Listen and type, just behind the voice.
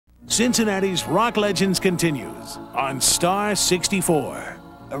Cincinnati's Rock Legends continues on Star 64.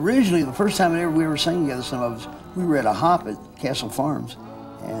 Originally, the first time we ever sang together, some of us, we were at a hop at Castle Farms,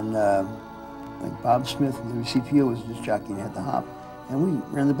 and I think Bob Smith, the CPO, was just jockeying at the hop, and we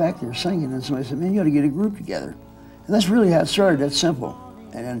ran in the back there singing, and somebody said, "Man, you ought to get a group together." And that's really how it started. That's simple.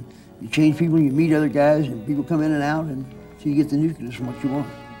 And then you change people, you meet other guys, and people come in and out, and so you get the nucleus from what you want.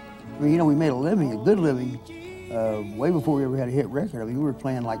 I mean, you know, we made a living, a good living, way before we ever had a hit record. I mean, we were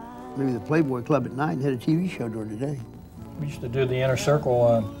playing like maybe the Playboy Club at night and had a TV show during the day. We used to do the Inner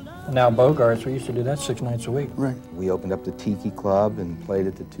Circle, now Bogarts. We used to do that 6 nights a week. Right. We opened up the Tiki Club and played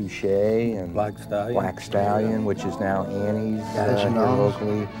at the Touche and Black Stallion, which is now Annie's here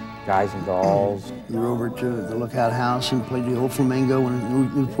locally. Guys and Dolls. We were over to the Lookout House and played the old Flamingo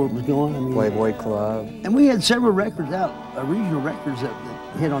when Newport was going. I mean, Playboy Club. And we had several records out, regional records that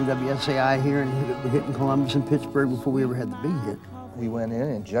hit on WSAI here and hit in Columbus and Pittsburgh before we ever had the big hit. We went in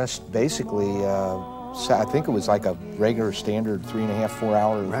and just basically, I think it was like a regular standard 3.5, 4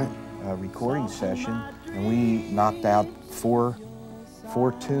 hour recording session, and we knocked out four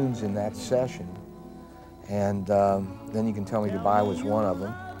tunes in that session. And Then You Can Tell Me Goodbye was one of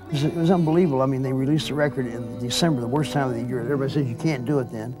them. It was unbelievable. I mean, they released the record in December, the worst time of the year. Everybody says you can't do it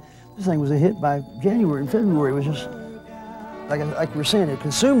then. This thing was a hit by January and February. It was just, like we were saying, it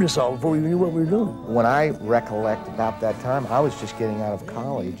consumed us all before we knew what we were doing. When I recollect about that time, I was just getting out of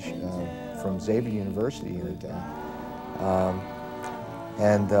college from Xavier University here at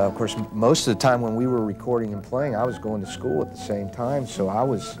Of course, most of the time when we were recording and playing, I was going to school at the same time, so I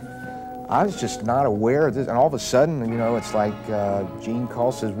was just not aware of this, and all of a sudden, you know, it's like Gene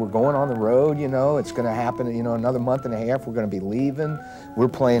Call says, we're going on the road, you know, it's going to happen, you know, another month and a half, we're going to be leaving. We're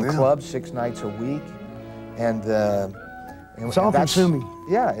playing clubs 6 nights a week, and it's all consuming.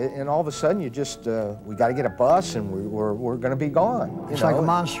 Yeah, and all of a sudden, you just, we got to get a bus, and we're going to be gone. It's like a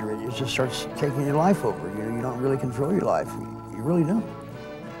monster. It just starts taking your life over. You know, you don't really control your life. You really don't.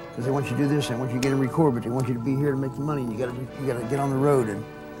 Because they want you to do this, they want you to get and record, but they want you to be here to make the money, and you got to get on the road. And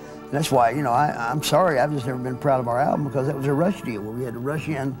that's why, you know, I'm sorry, I've just never been proud of our album, because that was a rush deal where we had to rush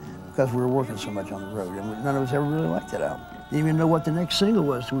in because we were working so much on the road, and none of us ever really liked that album. Didn't even know what the next single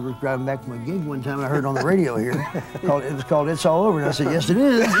was. So we were driving back from a gig one time, and I heard on the radio here, it was called It's All Over, and I said, yes, it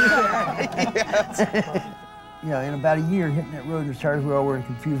is. You know, in about a year, hitting that road, and as tired as we all were and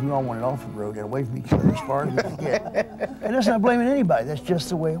confused, we all wanted off the road and away from each other as far as we could get. And that's not blaming anybody, that's just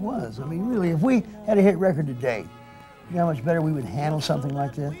the way it was. I mean, really, if we had a hit record today, you know how much better we would handle something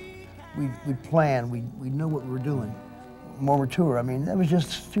like that? We'd plan, we'd know what we were doing, more mature. I mean, that was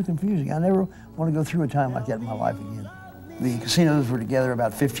just too confusing. I never want to go through a time like that in my life again. The Casinos were together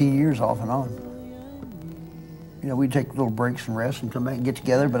about 15 years off and on. You know, we'd take little breaks and rest and come back and get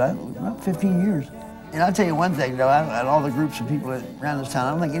together, but about 15 years. And I'll tell you one thing, though, out of all the groups of people around this town,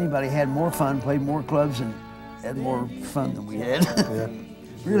 I don't think anybody had more fun, played more clubs, and had more fun than we had. Yeah.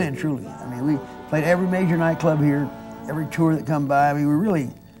 Really and truly. I mean, we played every major nightclub here, every tour that come by. I mean, we really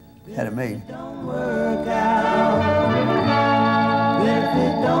had it made. Don't work out, if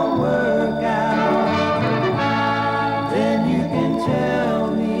it don't work out, then you can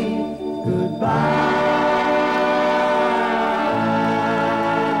tell me goodbye.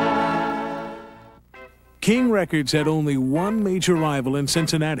 King Records had only one major rival in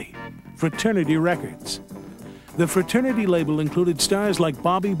Cincinnati, Fraternity Records. The Fraternity label included stars like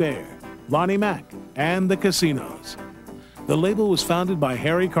Bobby Bare, Lonnie Mack, and the Casinos. The label was founded by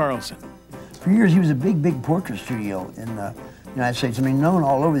Harry Carlson. For years, he was a big portrait studio in the United States. I mean, known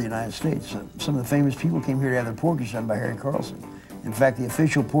all over the United States. Some of the famous people came here to have their portraits done by Harry Carlson. In fact, the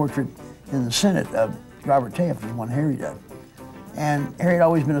official portrait in the Senate of Robert Taft was one Harry did. And Harry had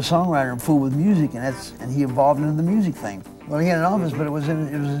always been a songwriter and fool with music, and he evolved into the music thing. Well, he had an office, but it was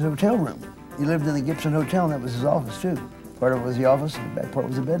his hotel room. He lived in the Gibson Hotel, and that was his office too. Part of it was the office, and the back part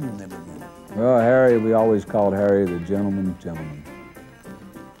was the bedroom they lived in. Well, Harry, we always called Harry the gentleman.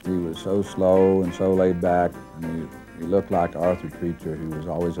 He was so slow and so laid back, and he looked like Arthur Treacher, who was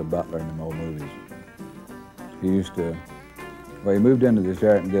always a butler in the old movies. He used to, well, he moved into the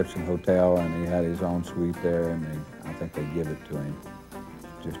Sheraton Gibson Hotel, and he had his own suite there, and I think they give it to him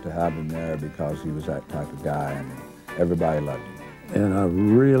just to have him there because he was that type of guy, and everybody loved him. And I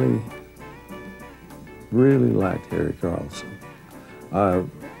really liked Harry Carlson. I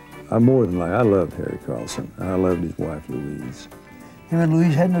loved Harry Carlson. I loved his wife, Louise. Him and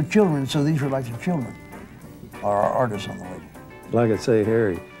Louise had no children, so these were like their children, or our artists on the label. Like I say,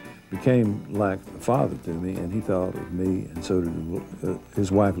 Harry became like a father to me, and he thought of me, and so did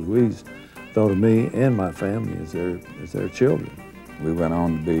his wife, Louise, thought of me and my family as their children. We went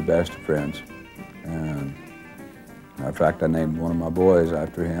on to be best friends, and Matter of fact, I named one of my boys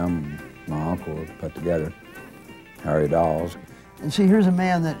after him. My uncle put together, Harry Dawes. And see, here's a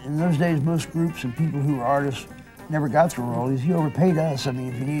man that in those days, most groups and people who were artists never got the royalties. He overpaid us. I mean,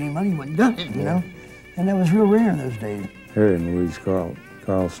 if you need any money, you wouldn't done it, you know? And that was real rare in those days. Harry and Louise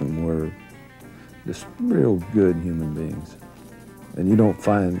Carlson were just real good human beings. And you don't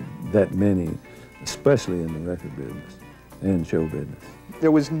find that many, especially in the record business and show business. There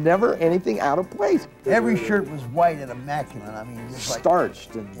was never anything out of place. Every shirt was white and immaculate. I mean, just like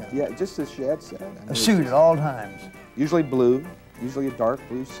Starched and yeah, just as Shad said. I mean, a suit at all times. Usually blue, usually a dark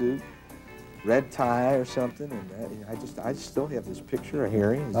blue suit, red tie or something. And I still have this picture of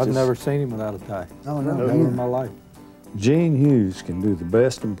Harry. I've never seen him without a tie. No, Never in my life. Gene Hughes can do the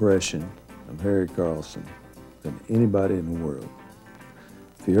best impression of Harry Carlson than anybody in the world.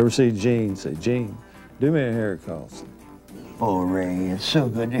 If you ever see Gene, say, Gene, do me a Harry Carlson. Oh, Ray, it's so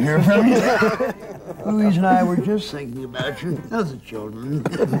good to hear from you. Louise and I were just thinking about you as a children.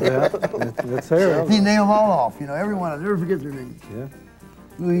 Yeah, that's Harry. He nailed them all off, you know, everyone. I'll never forget their names. Yeah.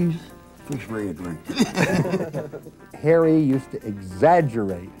 Louise, fix Ray a drink. Harry used to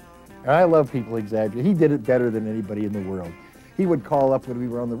exaggerate. And I love people exaggerate. He did it better than anybody in the world. He would call up when we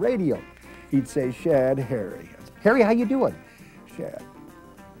were on the radio. He'd say, Shad, Harry. Harry, how you doing? Shad,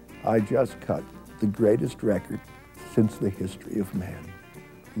 I just cut the greatest record since the history of man.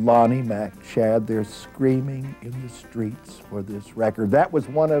 Lonnie Mac, Shad, they're screaming in the streets for this record. That was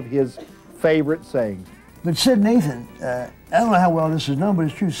one of his favorite sayings. But Sid Nathan, I don't know how well this is known, but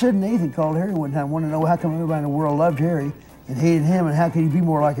it's true. Sid Nathan called Harry one time, wanted to know how come everybody in the world loved Harry and hated him, and how could he be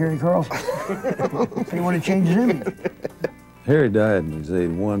more like Harry Carlson? So he wanted to change his image. Harry died when he was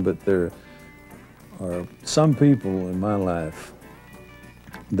 81, but there are some people in my life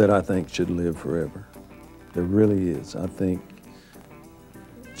that I think should live forever. There really is. I think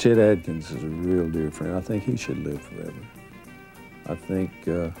Chet Atkins is a real dear friend. I think he should live forever. I think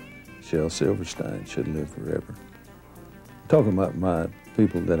Shel Silverstein should live forever. I'm talking about my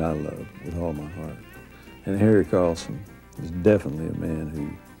people that I love with all my heart. And Harry Carlson is definitely a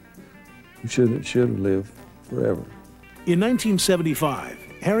man who should have lived forever. In 1975,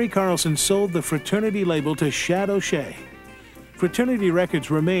 Harry Carlson sold the Fraternity label to Shad O'Shea. Fraternity Records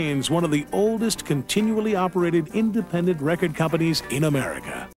remains one of the oldest continually operated independent record companies in America.